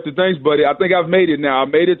 Appreciate it, Schefter. Thanks, buddy. I think I've made it now. I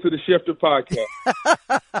made it to the Schefter podcast.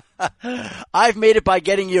 I've made it by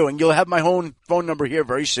getting you, and you'll have my own phone number here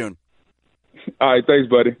very soon. All right, thanks,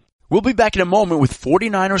 buddy. We'll be back in a moment with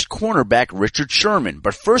 49ers cornerback Richard Sherman.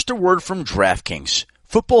 But first, a word from DraftKings.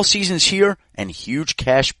 Football season's here, and huge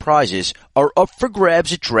cash prizes are up for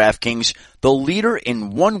grabs at DraftKings, the leader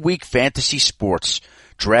in one-week fantasy sports.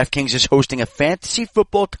 DraftKings is hosting a fantasy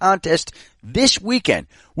football contest this weekend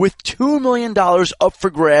with $2 million up for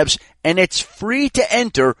grabs, and it's free to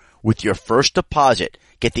enter with your first deposit.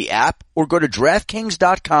 Get the app or go to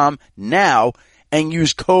DraftKings.com now and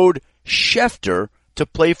use code Schefter to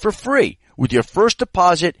play for free with your first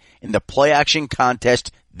deposit in the play-action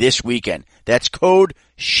contest this weekend. That's code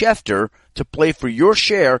Schefter to play for your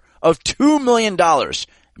share of $2 million.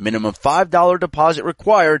 Minimum $5 deposit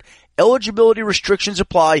required. Eligibility restrictions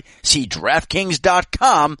apply. See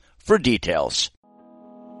DraftKings.com for details.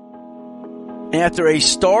 After a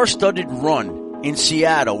star-studded run in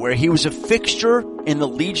Seattle where he was a fixture in the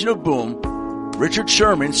Legion of Boom, Richard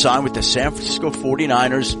Sherman signed with the San Francisco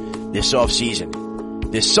 49ers this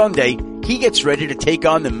offseason. This Sunday, he gets ready to take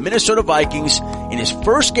on the Minnesota Vikings in his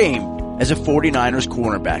first game as a 49ers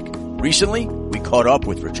cornerback. Recently, we caught up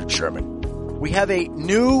with Richard Sherman. We have a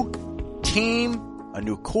new team, a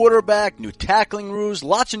new quarterback, new tackling rules,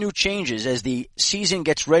 lots of new changes as the season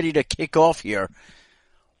gets ready to kick off here.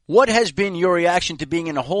 What has been your reaction to being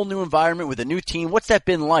in a whole new environment with a new team? What's that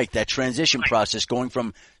been like, that transition process going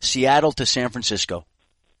from Seattle to San Francisco?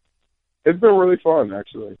 It's been really fun,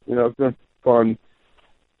 actually. It's been fun.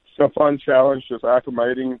 It's a fun challenge, just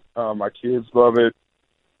acclimating. My kids love it.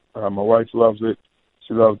 My wife loves it.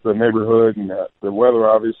 She loves the neighborhood and the weather,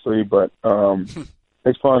 obviously. But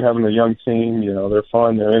it's fun having a young team. They're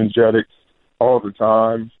fun. They're energetic all the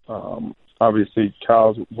time. Obviously,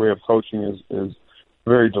 Kyle's way of coaching is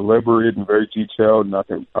very deliberate and very detailed,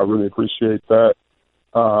 and I really appreciate that.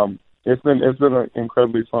 It's been an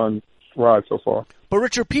incredibly fun ride so far. But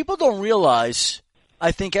Richard, people don't realize,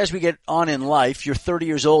 I think as we get on in life, you're 30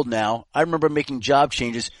 years old now. I remember making job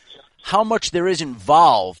changes, how much there is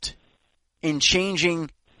involved in changing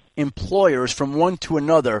employers from one to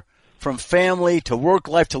another, from family to work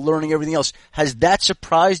life to learning everything else. Has that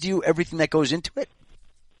surprised you, everything that goes into it?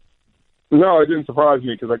 No, it didn't surprise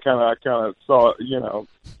me because I kind of saw,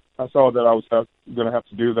 I saw that I was going to have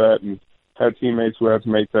to do that and had teammates who had to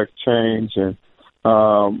make that change. And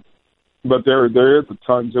but there is a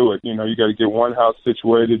ton to it. You got to get one house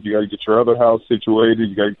situated, you got to get your other house situated,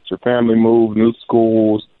 you got to get your family moved, new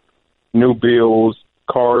schools, new bills,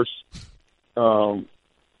 cars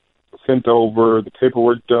sent over, the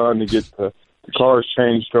paperwork done to get the cars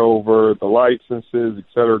changed over, the licenses, et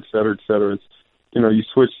cetera, et cetera, et cetera. It's, you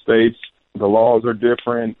switch states, the laws are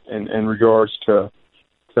different in regards to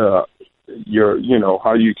your,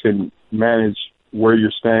 how you can manage where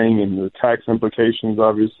you're staying and the tax implications,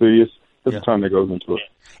 obviously. It's a ton that goes into it.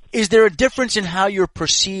 Is there a difference in how you're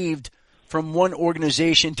perceived from one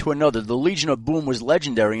organization to another? The Legion of Boom was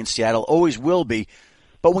legendary in Seattle, always will be.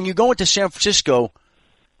 But when you go into San Francisco,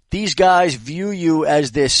 these guys view you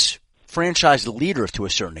as this franchise leader to a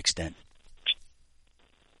certain extent.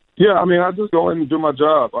 Yeah, I mean, I just go in and do my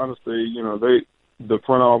job, honestly. The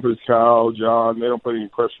front office, Kyle, John, they don't put any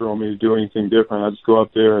pressure on me to do anything different. I just go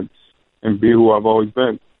out there and be who I've always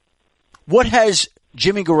been. What has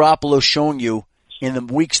Jimmy Garoppolo shown you in the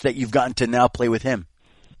weeks that you've gotten to now play with him?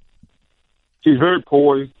 He's very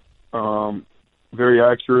poised, very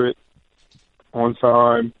accurate, on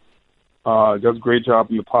time, does a great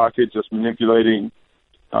job in the pocket, just manipulating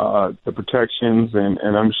the protections and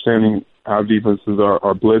understanding how defenses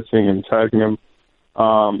are blitzing and attacking him.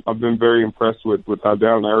 I've been very impressed with how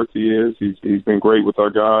down to earth he is. He's been great with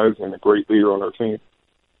our guys and a great leader on our team.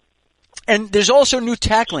 And there's also new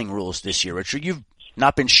tackling rules this year, Richard. You've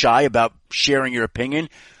not been shy about sharing your opinion.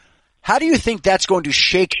 How do you think that's going to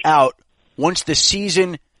shake out once the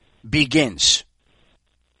season begins?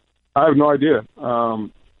 I have no idea.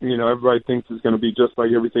 Everybody thinks it's going to be just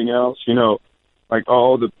like everything else. Like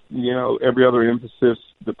all the, every other emphasis,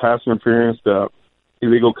 the pass interference, the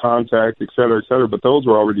illegal contact, et cetera, but those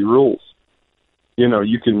were already rules.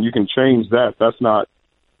 You can change that. That's not,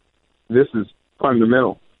 this is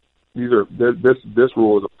fundamental. This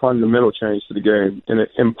rule is a fundamental change to the game, and an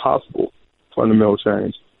impossible fundamental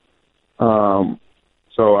change.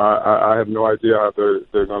 So I have no idea how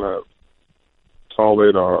they're going to solve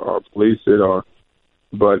it or police it,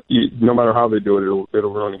 but no matter how they do it,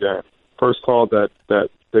 it'll ruin the game. First call that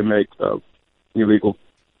they make illegal,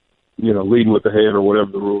 leading with the head or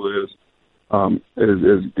whatever the rule is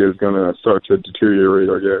going to start to deteriorate,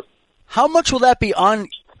 I guess. How much will that be on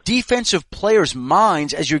defensive players'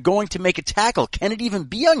 minds as you're going to make a tackle? Can it even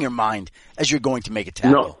be on your mind as you're going to make a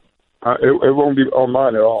tackle? No, it won't be on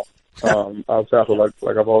mine at all. I'll tackle like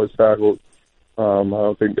I've always tackled. I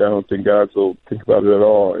don't think guys will think about it at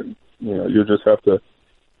all, and you'll just have to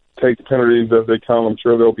take the penalties as they come. I'm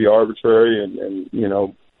sure they'll be arbitrary, and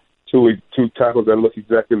two tackles that look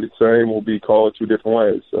exactly the same will be called two different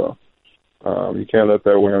ways. So you can't let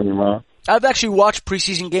that weigh on your mind. I've actually watched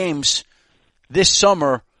preseason games this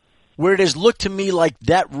summer where it has looked to me like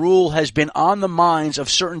that rule has been on the minds of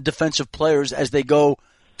certain defensive players as they go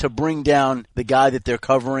to bring down the guy that they're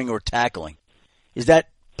covering or tackling. Is that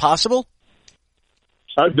possible?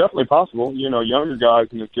 It's definitely possible. Younger guys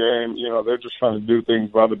in this game, they're just trying to do things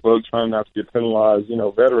by the book, trying not to get penalized.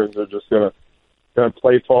 Veterans are just gonna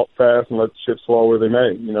play fast and let the chips fall where they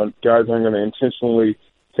may. Guys aren't going to intentionally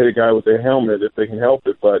hit a guy with their helmet if they can help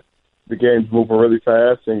it, but the game's moving really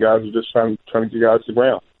fast, and guys are just trying to get guys to the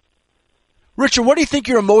ground. Richard, what do you think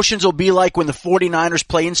your emotions will be like when the 49ers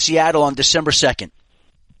play in Seattle on December 2nd?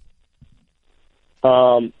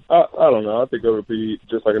 I don't know. I think it'll be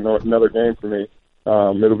just like another game for me.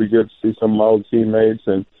 It'll be good to see some of my old teammates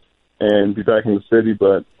and be back in the city,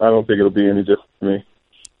 but I don't think it'll be any different for me.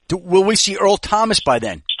 Will we see Earl Thomas by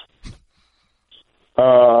then?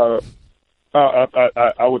 I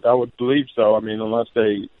would believe so. I mean, unless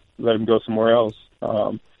they let him go somewhere else,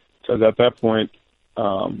 because at that point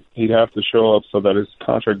he'd have to show up so that his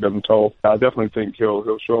contract doesn't toll. I definitely think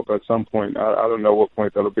he'll show up at some point. I don't know what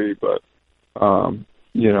point that'll be, but I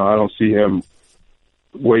don't see him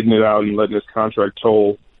waiting it out and letting his contract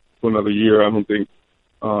toll for another year. I don't think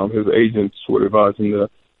his agents would advise him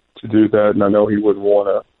to do that, and I know he wouldn't want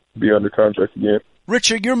to be under contract again.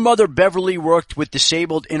 Richard, your mother Beverly worked with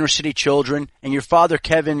disabled inner-city children, and your father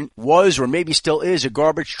Kevin was, or maybe still is, a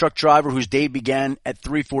garbage truck driver whose day began at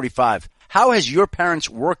 3:45. How has your parents'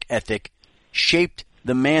 work ethic shaped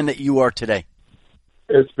the man that you are today?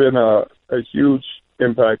 It's been a huge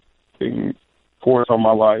impacting force on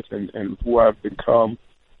my life and who I've become.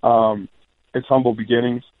 It's humble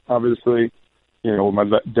beginnings, obviously. With my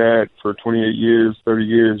dad for 28 years, 30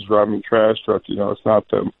 years driving a trash truck, it's not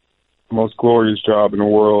the most glorious job in the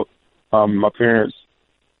world. My parents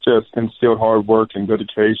just instilled hard work and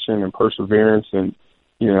dedication and perseverance and,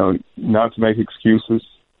 not to make excuses.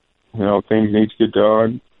 Things need to get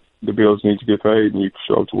done. The bills need to get paid, and you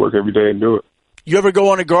show up to work every day and do it. You ever go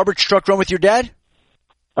on a garbage truck run with your dad?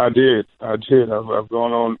 I did. I've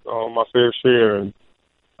gone on my fair share, and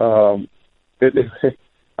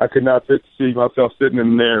I could not see myself sitting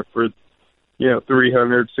in there for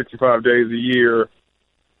 365 days a year,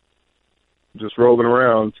 just rolling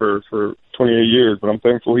around for 28 years. But I'm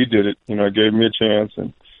thankful he did it. It gave me a chance,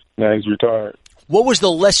 and now he's retired. What was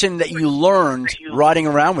the lesson that you learned riding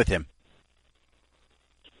around with him?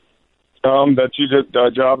 That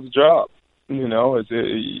a job's a job.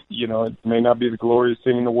 It may not be the glorious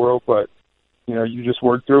thing in the world, but you just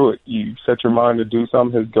work through it. You set your mind to do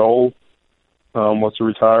something. His goal was to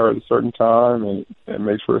retire at a certain time and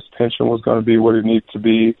make sure his pension was going to be what it needed to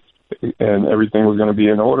be, and everything was going to be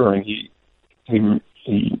in order. And he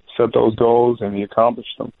set those goals and he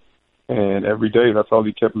accomplished them. And every day, that's all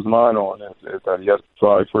he kept his mind on, is that he has to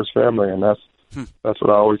provide for his family, and that's what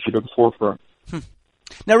I always keep at the forefront.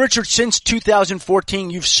 Now, Richard, since 2014,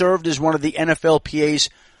 you've served as one of the NFLPA's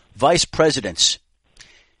vice presidents.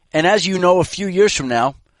 And as you know, a few years from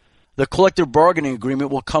now, the collective bargaining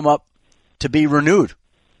agreement will come up to be renewed.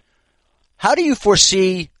 How do you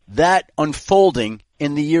foresee that unfolding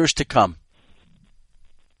in the years to come?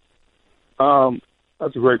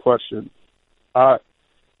 That's a great question.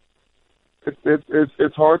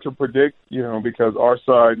 It's hard to predict, because our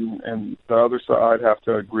side and the other side have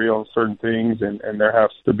to agree on certain things, and there has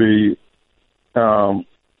to be some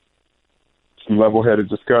level-headed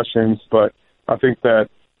discussions. But I think that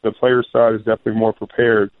the player side is definitely more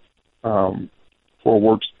prepared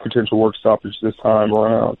for potential work stoppage this time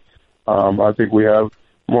around. I think we have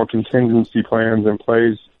more contingency plans in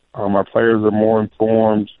place. Our players are more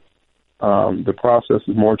informed. The process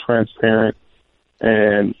is more transparent,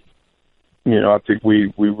 and I think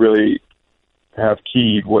we really have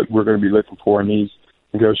keyed what we're going to be looking for in these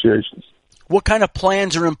negotiations. What kind of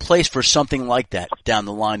plans are in place for something like that down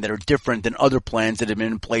the line that are different than other plans that have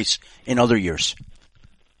been in place in other years?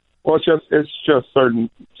 Well, it's just certain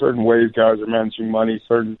ways guys are managing money,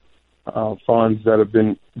 certain funds that have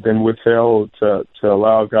been withheld to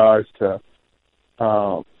allow guys to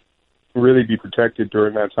really be protected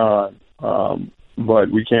during that time. But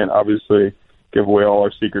we can't obviously give away all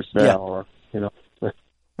our secrets now,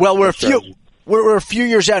 Well, we're a few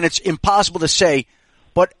years out, and it's impossible to say,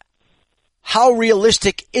 but how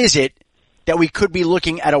realistic is it that we could be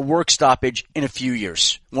looking at a work stoppage in a few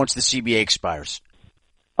years once the CBA expires?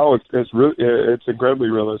 Oh, it's incredibly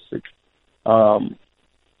realistic.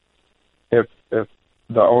 If the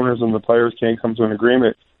owners and the players can't come to an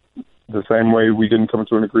agreement the same way we didn't come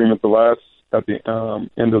to an agreement at the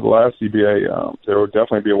end of the last CBA, there will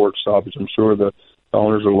definitely be a work stoppage. I'm sure the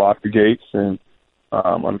owners will lock the gates, and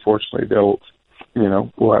unfortunately,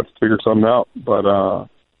 we'll have to figure something out. But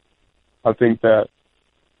I think that's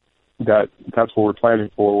what we're planning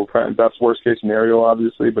for. That's worst case scenario,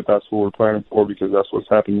 obviously, but that's what we're planning for because that's what's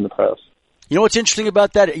happened in the past. You know what's interesting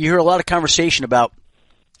about that? You hear a lot of conversation about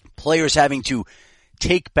players having to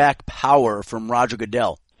take back power from Roger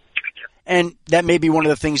Goodell. And that may be one of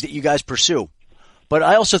the things that you guys pursue. But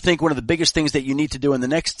I also think one of the biggest things that you need to do in the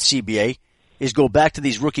next CBA is go back to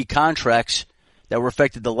these rookie contracts that were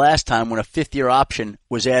affected the last time when a fifth-year option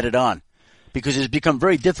was added on. Because it's become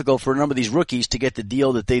very difficult for a number of these rookies to get the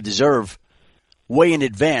deal that they deserve way in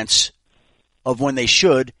advance of when they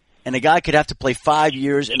should. And a guy could have to play 5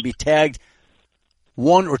 years and be tagged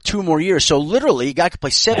 1 or 2 more years. So literally, a guy could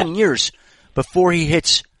play 7 years before he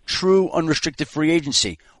hits true unrestricted free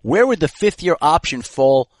agency. Where would the fifth-year option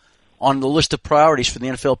fall on the list of priorities for the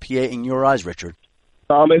NFLPA in your eyes, Richard?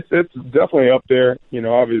 It's definitely up there.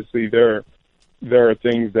 Obviously there are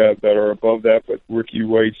things that are above that, but rookie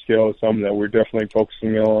wage scale is something that we're definitely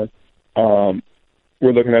focusing on.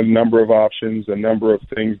 We're looking at a number of options, a number of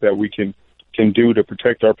things that we can do to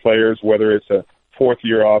protect our players, whether it's a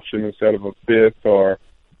fourth-year option instead of a fifth, or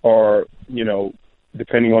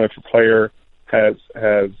depending on if a player has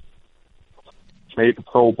made the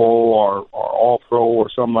Pro Bowl or All-Pro or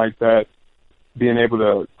something like that, being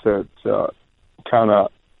able to kind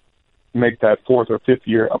of make that fourth or fifth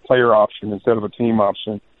year a player option instead of a team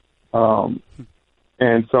option. And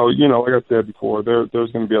so, like I said before, there's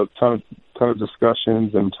going to be a ton of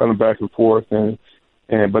discussions and a ton of back and forth,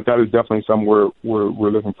 but that is definitely something we're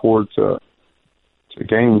looking forward to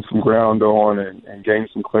gaining some ground on and gaining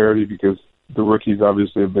some clarity because the rookies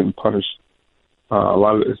obviously have been punished a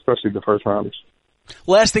lot of, especially the first rounders.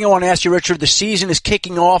 Last thing I want to ask you, Richard, the season is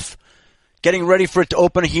kicking off, getting ready for it to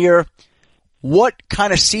open here. What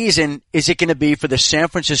kind of season is it going to be for the San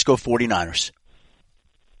Francisco 49ers?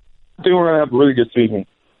 I think we're going to have a really good season.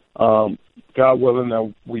 God willing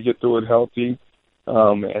that we get through it healthy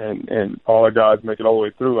and all our guys make it all the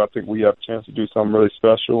way through. I think we have a chance to do something really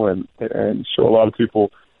special and show a lot of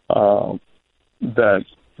people that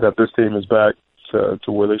this team is back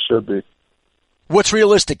to where they should be. What's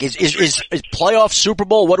realistic? Is playoff Super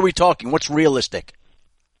Bowl? What are we talking? What's realistic?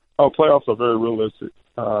 Oh, playoffs are very realistic.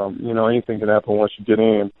 Anything can happen once you get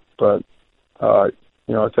in, but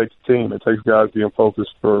it takes a team. It takes guys being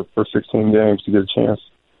focused for 16 games to get a chance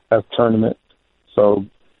at the tournament. So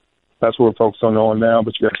that's what we're focused on now,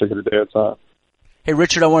 but you got to take it a day at a time. Hey,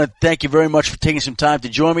 Richard, I want to thank you very much for taking some time to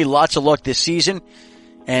join me. Lots of luck this season,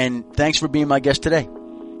 and thanks for being my guest today.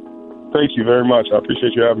 Thank you very much. I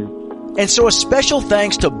appreciate you having me. And so a special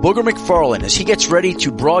thanks to Booger McFarland as he gets ready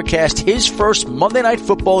to broadcast his first Monday Night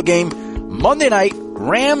Football game, Monday night,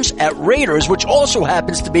 Rams at Raiders, which also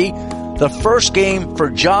happens to be the first game for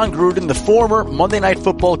John Gruden, the former Monday Night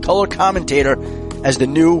Football color commentator, as the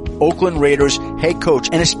new Oakland Raiders head coach.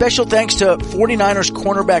 And a special thanks to 49ers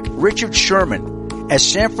cornerback Richard Sherman as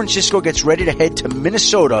San Francisco gets ready to head to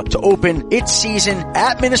Minnesota to open its season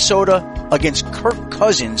at Minnesota against Kirk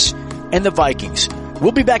Cousins and the Vikings.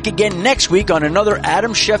 We'll be back again next week on another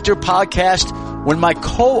Adam Schefter podcast when my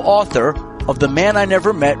co-author of The Man I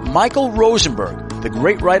Never Met, Michael Rosenberg, the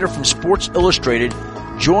great writer from Sports Illustrated,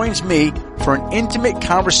 joins me for an intimate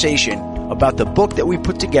conversation about the book that we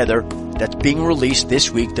put together that's being released this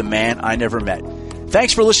week, The Man I Never Met.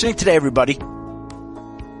 Thanks for listening today, everybody.